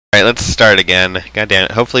Alright, let's start again. God damn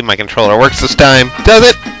it. Hopefully my controller works this time. Does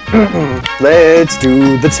it? Let's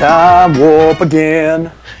do the time warp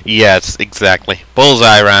again. Yes, exactly.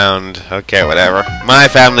 Bullseye round. Okay, whatever. My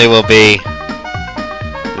family will be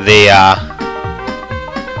the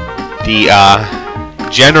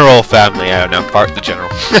general family. I don't know. Bart the General.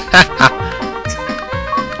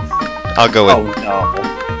 I'll go with... Oh,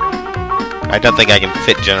 no. I don't think I can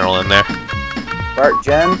fit General in there. Bart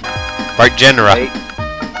Gen? Bart Genera. Wait.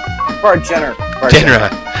 Bart Jenner. Bart Genera.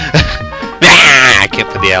 Nah, I can't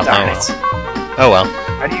put the L. Darn it. Oh well.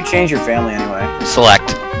 How do you change your family anyway?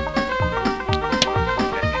 Select.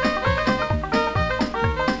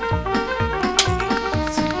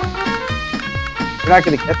 You're not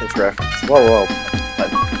gonna get this reference. Whoa, whoa. But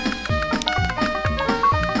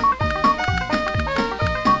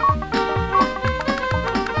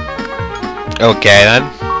Okay then.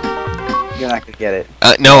 you're not gonna get it.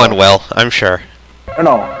 No one will, I'm sure. Oh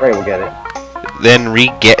no, Ray will get it. Then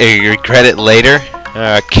regret it later.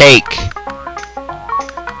 Cake.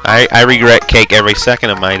 I regret cake every second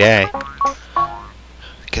of my day.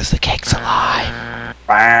 Because the cake's alive.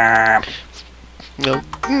 No.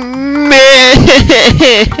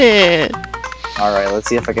 Alright, let's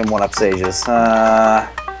see if I can one-up Sages.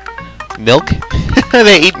 Milk?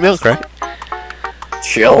 They eat milk, right?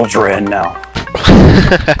 Children, no.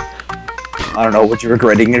 I don't know, would you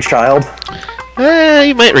regret eating a child?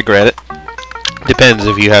 You might regret it. Depends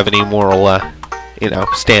if you have any moral,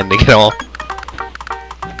 standing at all.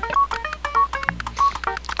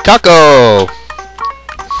 Taco!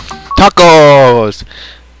 Tacos!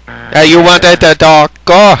 You want that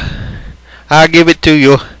taco? I'll give it to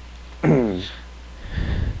you.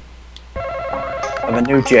 Of a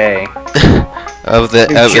new J. Of the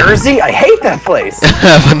New Jersey? I hate that place!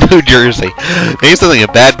 of New Jersey. Maybe something a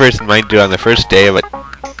bad person might do on the first day of a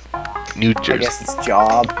New Jersey. I guess it's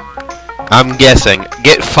job. I'm guessing.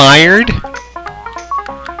 Get fired?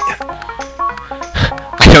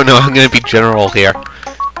 I don't know, I'm gonna be general here.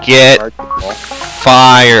 Get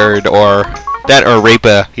fired, or that, or rape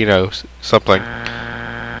a, something.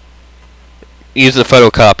 Use the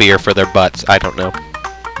photocopier for their butts, I don't know.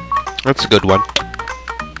 That's a good one.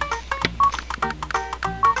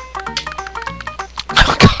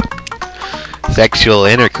 Oh god. Sexual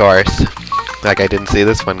intercourse. Like I didn't see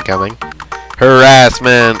this one coming.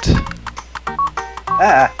 Harassment.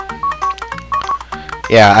 Ah.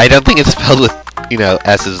 Yeah, I don't think it's spelled with,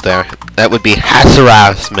 S's there. That would be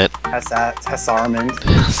harassment. Harassment.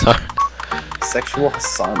 Sorry. Sexual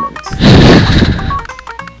harassment.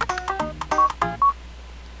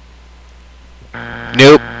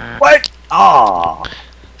 Nope. What? Aww.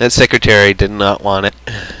 That secretary did not want it.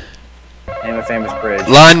 Name a famous bridge.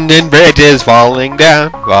 London Bridge is falling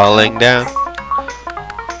down, falling down.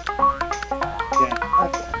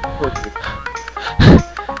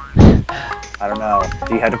 I don't know.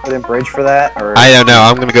 Do you have to put in bridge for that, or? I don't know.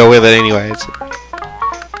 I'm gonna go with it anyways.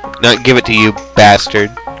 Not give it to you,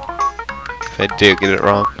 bastard. If I do get it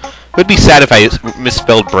wrong, would be sad if I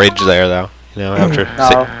misspelled bridge there, though. After.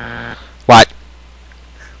 No. What?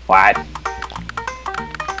 What?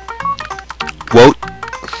 Woat.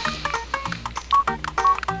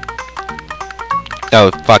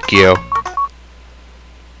 Oh, fuck you.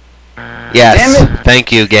 Yes. Damn it. Thank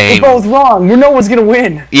you, game. We're both wrong. No one's gonna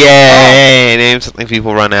win. Yay! Name something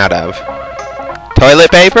people run out of. Toilet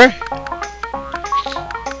paper?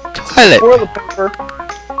 Toilet. Toilet paper.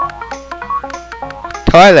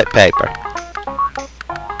 Toilet paper.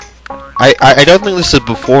 I don't think this is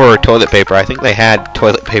before toilet paper. I think they had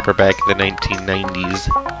toilet paper back in the 1990s.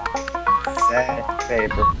 Sad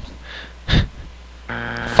paper.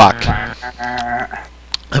 Fuck.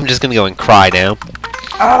 I'm just gonna go and cry now.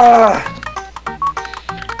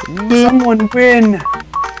 Someone win.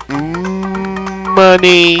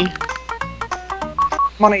 Money.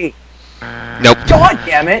 Money. Nope. God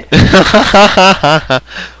damn it.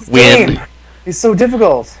 Win. Game is so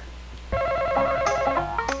difficult.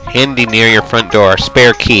 Handy near your front door.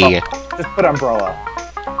 Spare key. Oh, just put umbrella.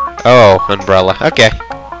 Oh, umbrella. Okay.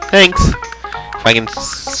 Thanks. If I can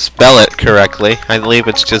spell it correctly. I believe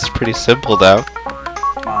it's just pretty simple, though.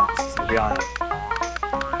 Come on, let's be honest.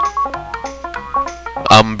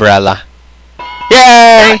 Umbrella.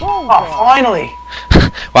 Yay! Oh, finally!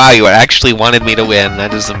 Wow, you actually wanted me to win.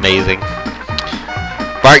 That is amazing.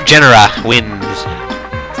 Bart Genera wins.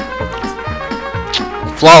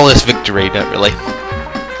 Flawless victory, not really.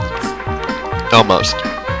 Almost.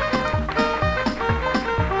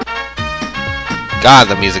 God,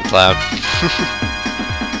 the music's loud.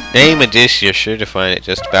 Name a dish, you're sure to find it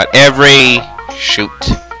just about every...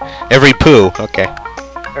 Shoot. Every poo, okay.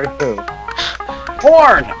 Very cool.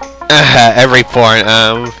 Porn! Every porn.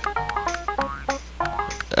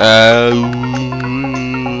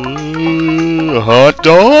 Hot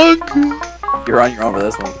dog? You're on your own for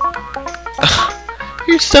this one.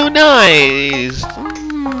 You're so nice.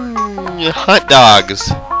 Hot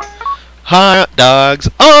dogs. Hot dogs.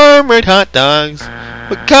 Armored hot dogs.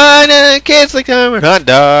 What kind of kids like armored hot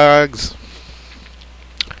dogs?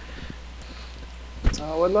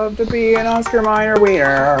 I would love to be an Oscar Mayer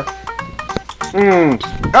wiener.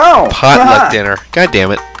 Oh! Potluck dinner. God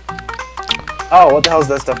damn it. Oh, what the hell is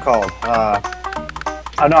that stuff called? Oh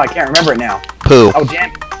no, I can't remember it now. Poo. Oh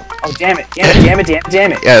damn it! Oh damn it! Damn it! Damn it! Damn it!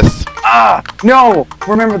 Damn it! Yes. Ah! No!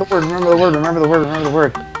 Remember the word! Remember the word! Remember the word! Remember the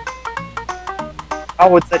word!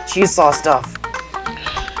 Oh, it's that cheese sauce stuff.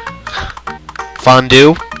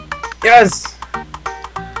 Fondue. Yes!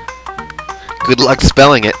 Good luck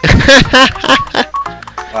spelling it.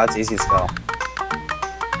 Oh, that's easy to spell.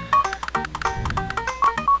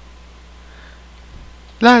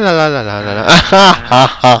 La la la la la la.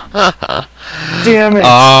 Damn it!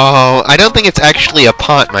 Oh, I don't think it's actually a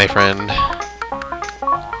pot, my friend.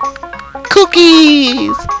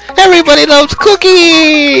 Cookies! Everybody loves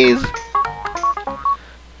cookies!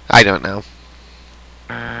 I don't know.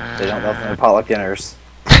 They don't love their potluck dinners.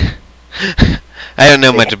 I don't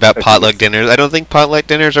know much about potluck dinners. I don't think potluck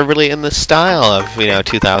dinners are really in the style of,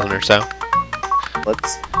 2000 or so.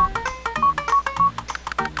 Let's...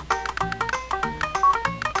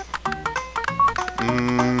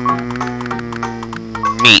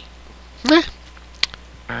 Meat.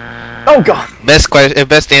 Oh god! Best question,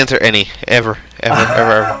 best answer any ever.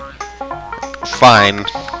 Fine.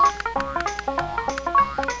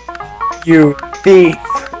 You thief!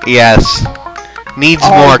 Yes. Needs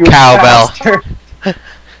more cowbell. Bastard.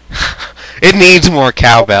 It needs more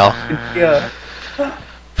cowbell. Yeah.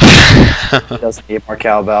 It does need more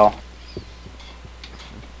cowbell.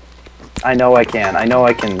 I know I can. I know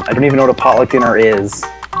I can. I don't even know what a potluck dinner is.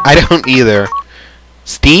 I don't either.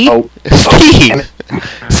 Steve? Oh. Steve!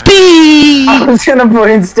 Steve! I was gonna put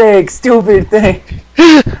in steak. Stupid thing.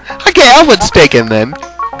 Okay, I'll put steak in then.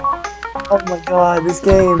 Oh my god, this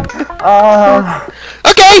game.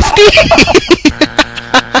 Okay, Steve!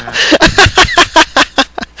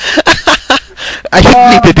 I didn't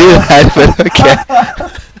need to do that, but okay.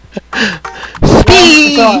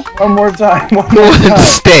 Steve! One more time. One more One time.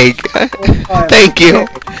 steak. Thank you.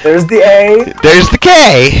 There's the A. There's the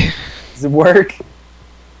K. Does it work?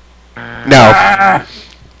 No.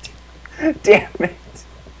 Damn it.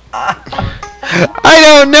 I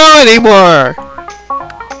don't know anymore.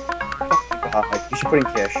 You should put in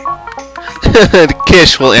Kish.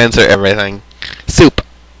 Kish will answer everything. Soup.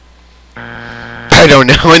 I don't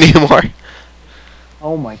know anymore.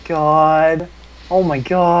 Oh my god. Oh my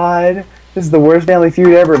god. This is the worst Family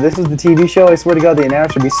Feud ever. If this was the TV show, I swear to god the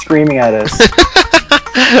announcer would be screaming at us.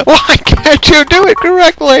 Why can't you do it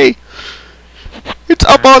correctly? It's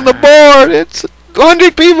up on the board. It's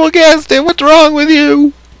 100 people guessed it. What's wrong with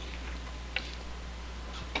you?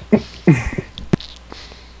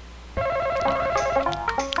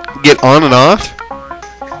 Get on and off?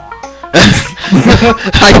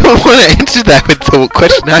 I don't want to answer that with the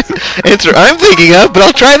question I'm thinking of, but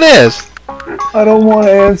I'll try this. I don't want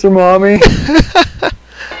to answer, Mommy.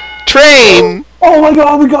 Train! Oh my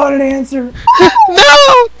god, we got an answer!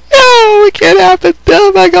 No! No! It can't happen!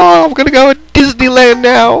 Oh my god, I'm gonna go to Disneyland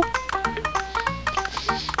now!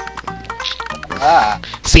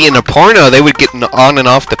 See, in a porno, they would get on and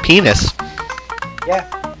off the penis. Yeah.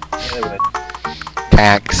 They would.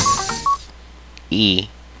 Tax. E.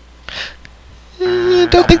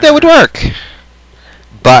 Don't think that would work.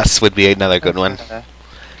 Bus would be another good one.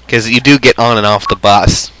 Because you do get on and off the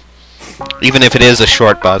bus. Even if it is a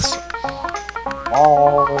short bus.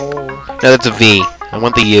 Oh. No, that's a V. I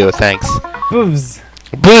want the U, thanks. Boobs.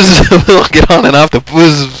 Buzz! We'll get on and off the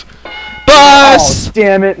buzz. Bus! Oh,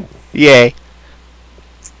 damn it. Yay.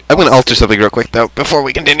 I'm going to alter something real quick, though, before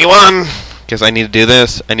we continue on. Because I need to do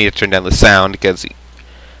this. I need to turn down the sound, because I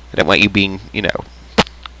don't want you being, There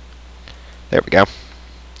we go.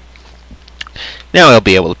 Now I'll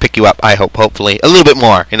be able to pick you up, I hope, hopefully. A little bit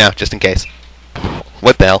more, just in case.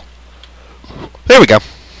 What the hell? There we go.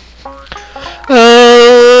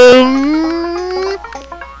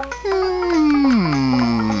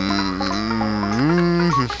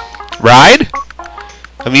 Ride?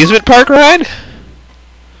 Amusement park ride?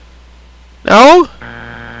 No?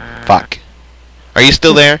 Fuck. Are you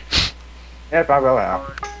still there? Yeah, probably now.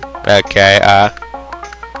 Okay,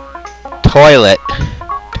 toilet.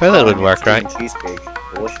 Toilet would work, right? Cheesecake.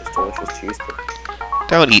 Delicious, delicious cheesecake.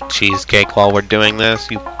 Don't eat cheesecake while we're doing this,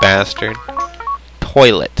 you bastard.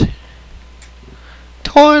 Toilet.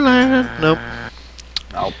 Toilet. Nope.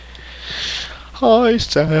 Nope. I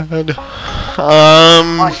said.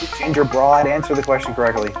 Come on, you ginger broad, answer the question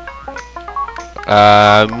correctly.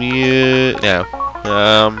 No.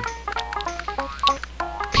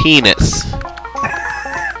 Penis.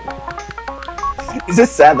 Is it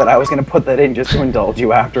sad that I was going to put that in just to indulge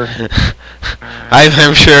you after?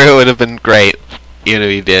 I'm sure it would have been great, even if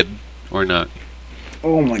he did, or not.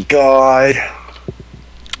 Oh my god.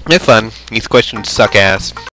 Have fun. These questions suck ass.